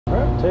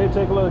Today,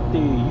 take a look at the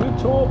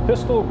UTOOL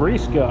Pistol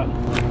Grease Gun.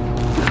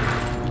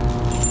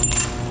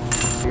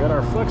 We got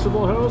our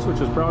flexible hose,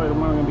 which is probably the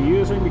one I'm going to be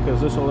using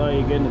because this will allow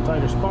you to get into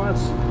tighter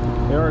spots.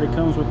 It already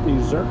comes with the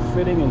Zerk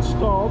fitting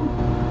installed.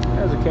 It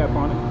has a cap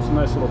on it. It's a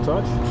nice little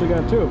touch. So you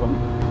got two of them.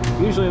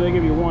 Usually they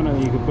give you one and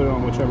then you can put it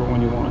on whichever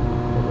one you want.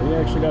 But we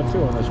actually got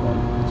two on this one.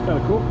 It's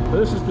kind of cool. But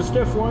this is the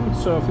stiff one,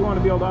 so if you want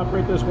to be able to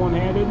operate this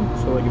one-handed,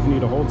 so like if you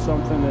need to hold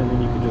something and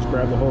then you can just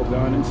grab the whole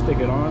gun and stick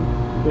it on,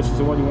 this is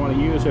the one you want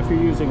to use. If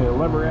you're using a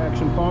lever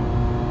action pump,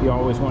 you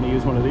always want to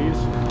use one of these.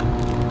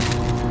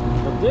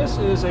 But this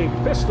is a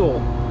pistol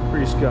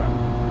grease gun.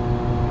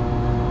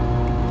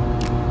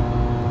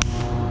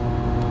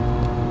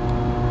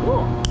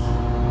 Cool.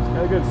 It's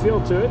got a good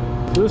feel to it.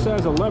 This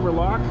has a lever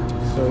lock,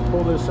 so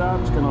pull this out,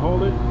 it's going to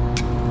hold it,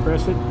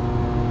 press it,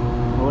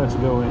 and lets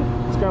it go in.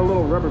 It's got a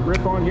little rubber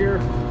grip on here.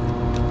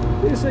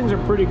 These things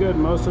are pretty good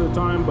most of the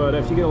time, but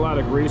if you get a lot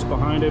of grease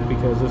behind it,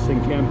 because this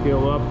thing can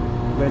peel up,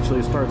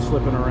 eventually it starts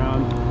slipping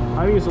around.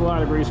 I've used a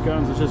lot of grease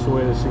guns, it's just the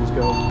way these things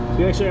go. So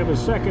you actually have a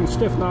second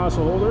stiff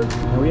nozzle holder,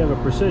 and we have a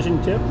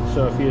precision tip,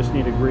 so if you just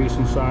need a grease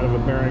inside of a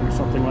bearing or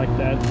something like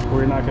that, where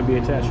you're not going to be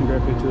attaching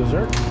directly to the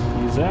Zerk,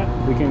 use that.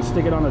 We can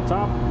stick it on the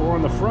top or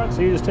on the front,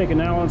 so you just take an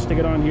Allen, stick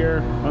it on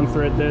here,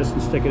 unthread this,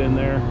 and stick it in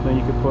there. Then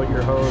you can put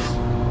your hose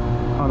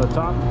on the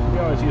top. We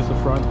always use the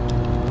front.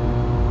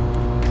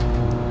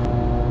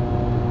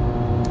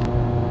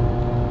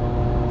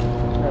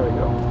 There we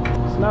go.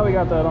 So now we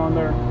got that on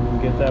there. We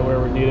can get that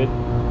wherever needed.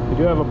 We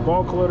do have a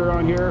bulk loader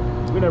on here.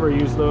 We never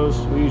use those.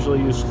 We usually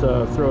use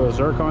to throw a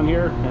Zerk on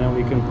here, and then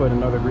we can put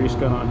another grease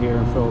gun on here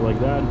and fill it like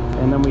that.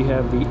 And then we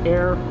have the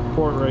air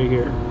port right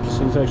here. This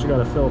thing's actually got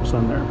a Phillips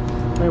on there.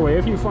 Anyway,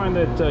 if you find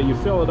that you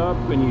fill it up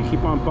and you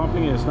keep on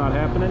pumping and it's not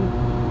happening,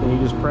 then you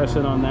just press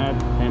it on that,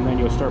 and then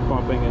you'll start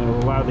pumping, and it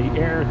will allow the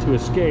air to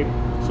escape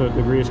so that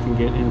the grease can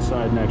get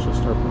inside and actually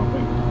start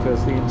pumping.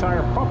 Because the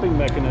entire pumping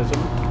mechanism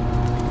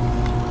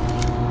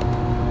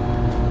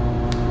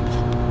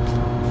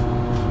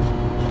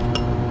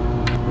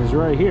is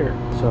right here.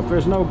 So if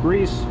there's no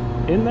grease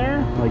in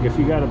there, like if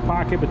you got a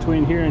pocket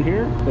between here and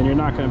here, then you're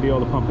not going to be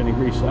able to pump any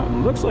grease out.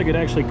 And it looks like it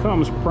actually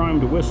comes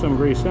primed with some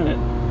grease in it.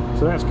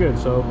 So that's good.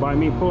 So by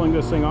me pulling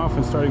this thing off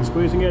and starting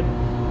squeezing it,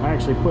 I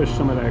actually pushed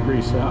some of that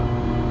grease out.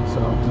 So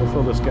we'll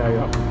fill this guy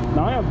up.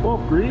 Now I have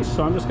bulk grease,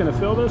 so I'm just going to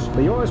fill this, but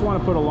you always want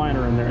to put a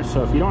liner in there.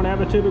 So if you don't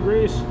have a tube of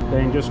grease,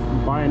 then just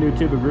buy a new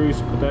tube of grease,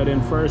 put that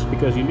in first,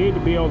 because you need to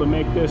be able to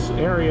make this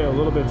area a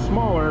little bit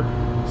smaller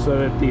so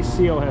that the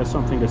seal has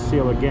something to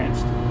seal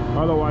against.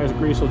 Otherwise,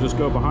 grease will just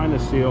go behind the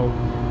seal,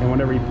 and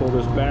whenever you pull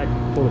this back,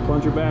 pull the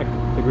plunger back,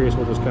 the grease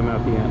will just come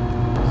out the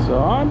end. So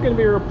I'm going to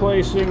be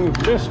replacing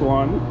this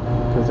one,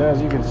 because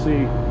as you can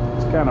see,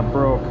 it's kind of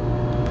broke.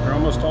 They're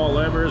almost all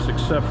levers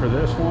except for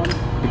this one,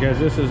 because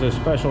this is a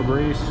special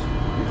grease. You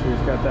can see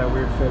it's got that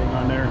weird fitting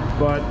on there.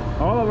 But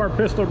all of our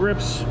pistol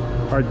grips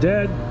are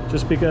dead,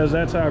 just because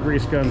that's how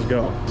grease guns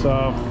go.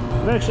 So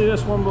eventually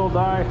this one will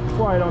die. That's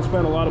why I don't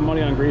spend a lot of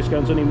money on grease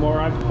guns anymore.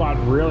 I've bought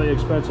really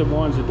expensive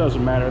ones. It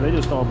doesn't matter. They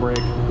just all break.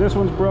 This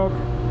one's broke,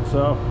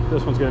 so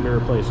this one's going to be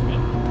replacing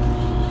it.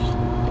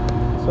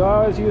 So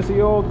I always use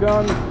the old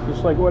gun,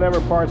 just like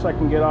whatever parts I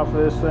can get off of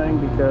this thing,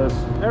 because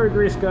every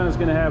grease gun is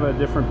going to have a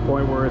different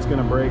point where it's going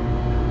to break.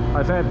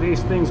 I've had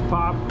these things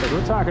pop, but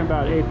we're talking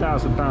about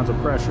 8,000 pounds of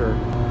pressure.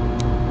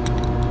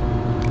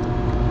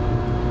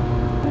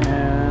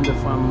 And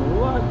if I'm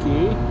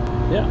lucky,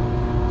 yeah.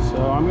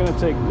 So I'm going to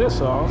take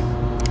this off.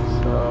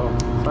 So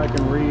if I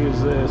can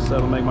reuse this,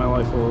 that'll make my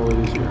life a little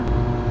easier.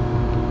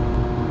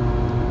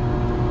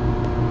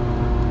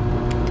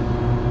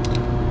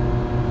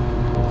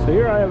 So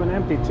here I have an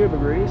empty tube of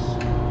grease,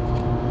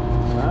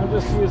 and I'm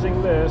just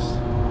using this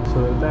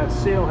so that that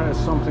seal has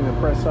something to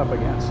press up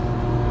against.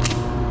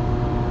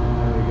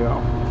 There we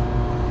go.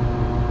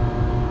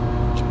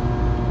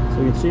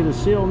 So you can see the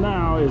seal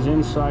now is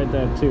inside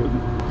that tube.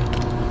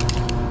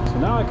 So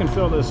now I can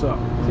fill this up.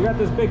 So you got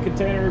this big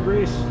container of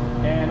grease,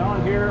 and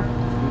on here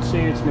you can see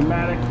it's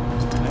pneumatic,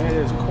 and it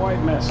is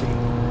quite messy.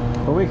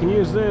 But we can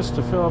use this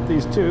to fill up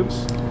these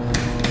tubes.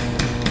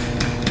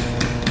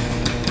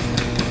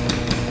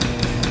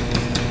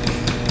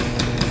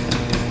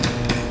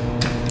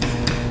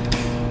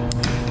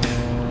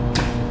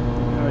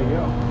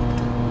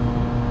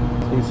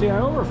 You see, I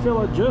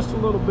overfill it just a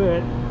little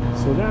bit,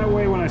 so that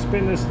way when I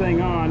spin this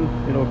thing on,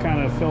 it'll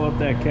kind of fill up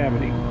that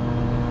cavity.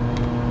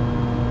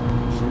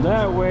 So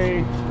that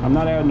way, I'm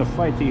not having to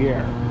fight the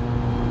air.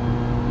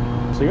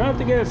 So you don't have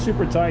to get it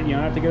super tight, you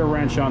don't have to get a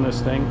wrench on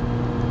this thing.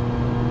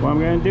 What I'm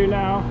going to do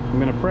now, I'm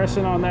going to press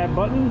in on that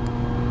button,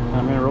 and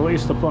I'm going to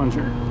release the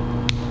plunger.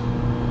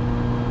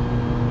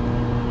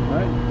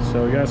 Alright,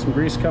 so we got some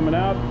grease coming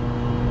out.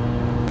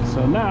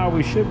 So now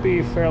we should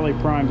be fairly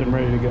primed and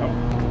ready to go.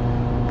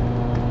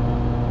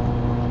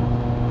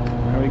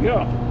 There we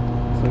go.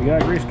 So we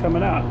got grease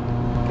coming out.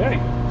 Okay,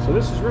 so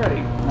this is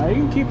ready. Now you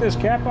can keep this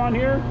cap on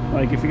here.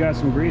 Like if you got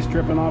some grease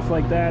dripping off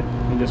like that,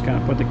 you just kind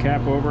of put the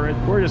cap over it.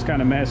 We're just kind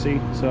of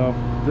messy, so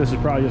this is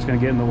probably just going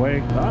to get in the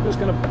way. So I'm just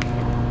going to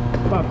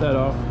pop that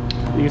off.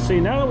 You can see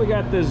now that we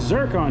got this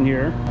Zerk on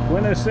here,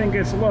 when this thing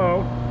gets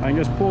low, I can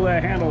just pull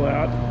that handle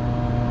out,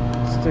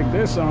 stick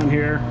this on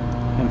here,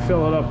 and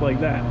fill it up like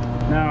that.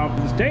 Now,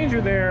 the danger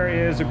there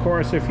is, of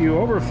course, if you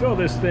overfill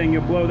this thing,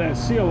 you'll blow that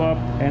seal up,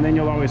 and then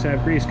you'll always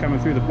have grease coming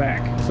through the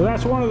back. So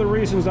that's one of the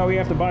reasons that we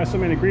have to buy so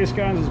many grease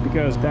guns, is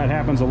because that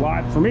happens a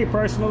lot. For me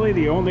personally,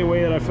 the only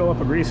way that I fill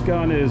up a grease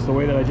gun is the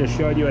way that I just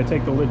showed you. I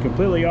take the lid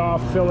completely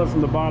off, fill it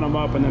from the bottom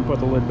up, and then put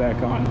the lid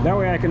back on. That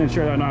way I can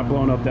ensure that I'm not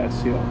blowing up that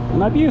seal.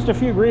 And I've used a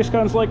few grease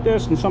guns like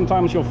this, and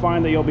sometimes you'll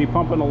find that you'll be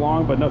pumping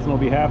along, but nothing will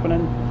be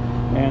happening.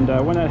 And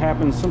when that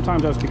happens,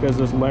 sometimes that's because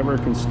this lever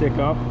can stick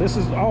up. This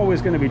is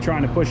always going to be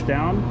trying to push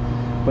down,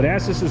 but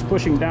as this is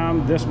pushing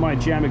down, this might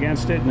jam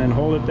against it and then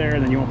hold it there,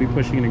 and then you won't be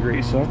pushing any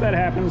grease. So if that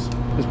happens,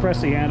 just press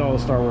the handle, it'll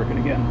start working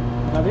again.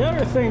 Now the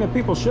other thing that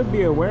people should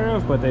be aware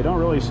of, but they don't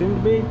really seem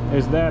to be,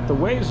 is that the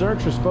way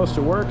Zerks are supposed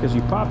to work is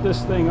you pop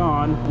this thing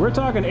on, we're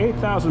talking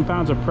 8,000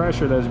 pounds of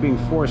pressure that is being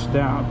forced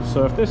down.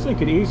 So if this thing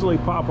could easily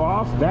pop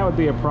off, that would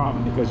be a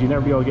problem, because you'd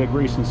never be able to get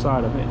grease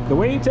inside of it. The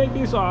way you take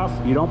these off,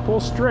 you don't pull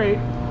straight,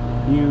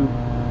 you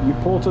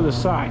pull to the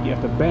side. You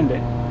have to bend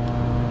it,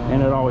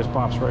 and it always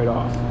pops right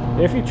off.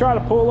 If you try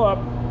to pull up,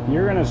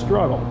 you're going to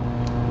struggle.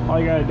 All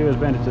you got to do is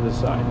bend it to the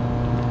side.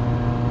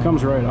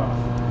 Comes right off.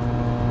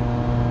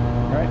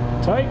 All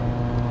right,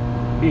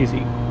 tight, easy.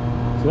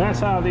 So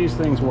that's how these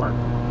things work.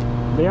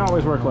 They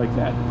always work like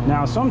that.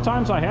 Now,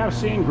 sometimes I have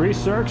seen grease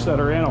Zerks that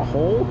are in a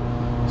hole,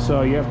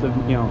 so you have to,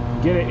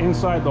 get it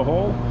inside the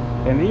hole,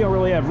 and then you don't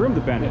really have room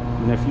to bend it.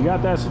 And if you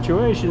got that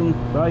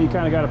situation, well, you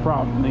kind of got a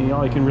problem. And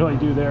all you can really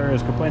do there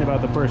is complain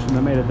about the person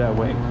that made it that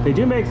way. They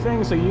do make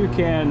things so you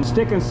can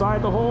stick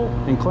inside the hole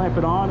and clamp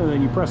it on, and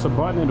then you press a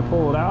button to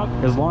pull it out.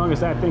 As long as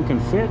that thing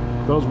can fit,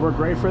 those work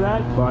great for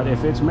that. But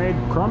if it's made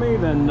crummy,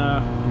 then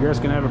you're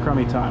just gonna have a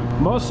crummy time.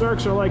 Most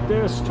Zerks are like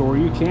this, to where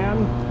you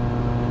can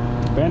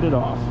bend it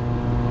off.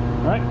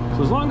 All right,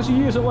 so as long as you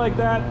use it like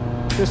that,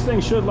 this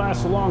thing should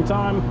last a long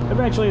time.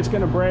 Eventually it's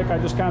going to break. I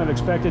just kind of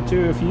expect it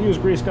to. If you use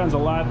grease guns a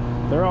lot,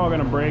 they're all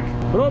going to break.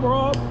 But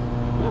overall,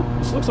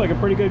 this looks like a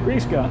pretty good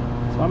grease gun,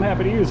 so I'm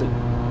happy to use it.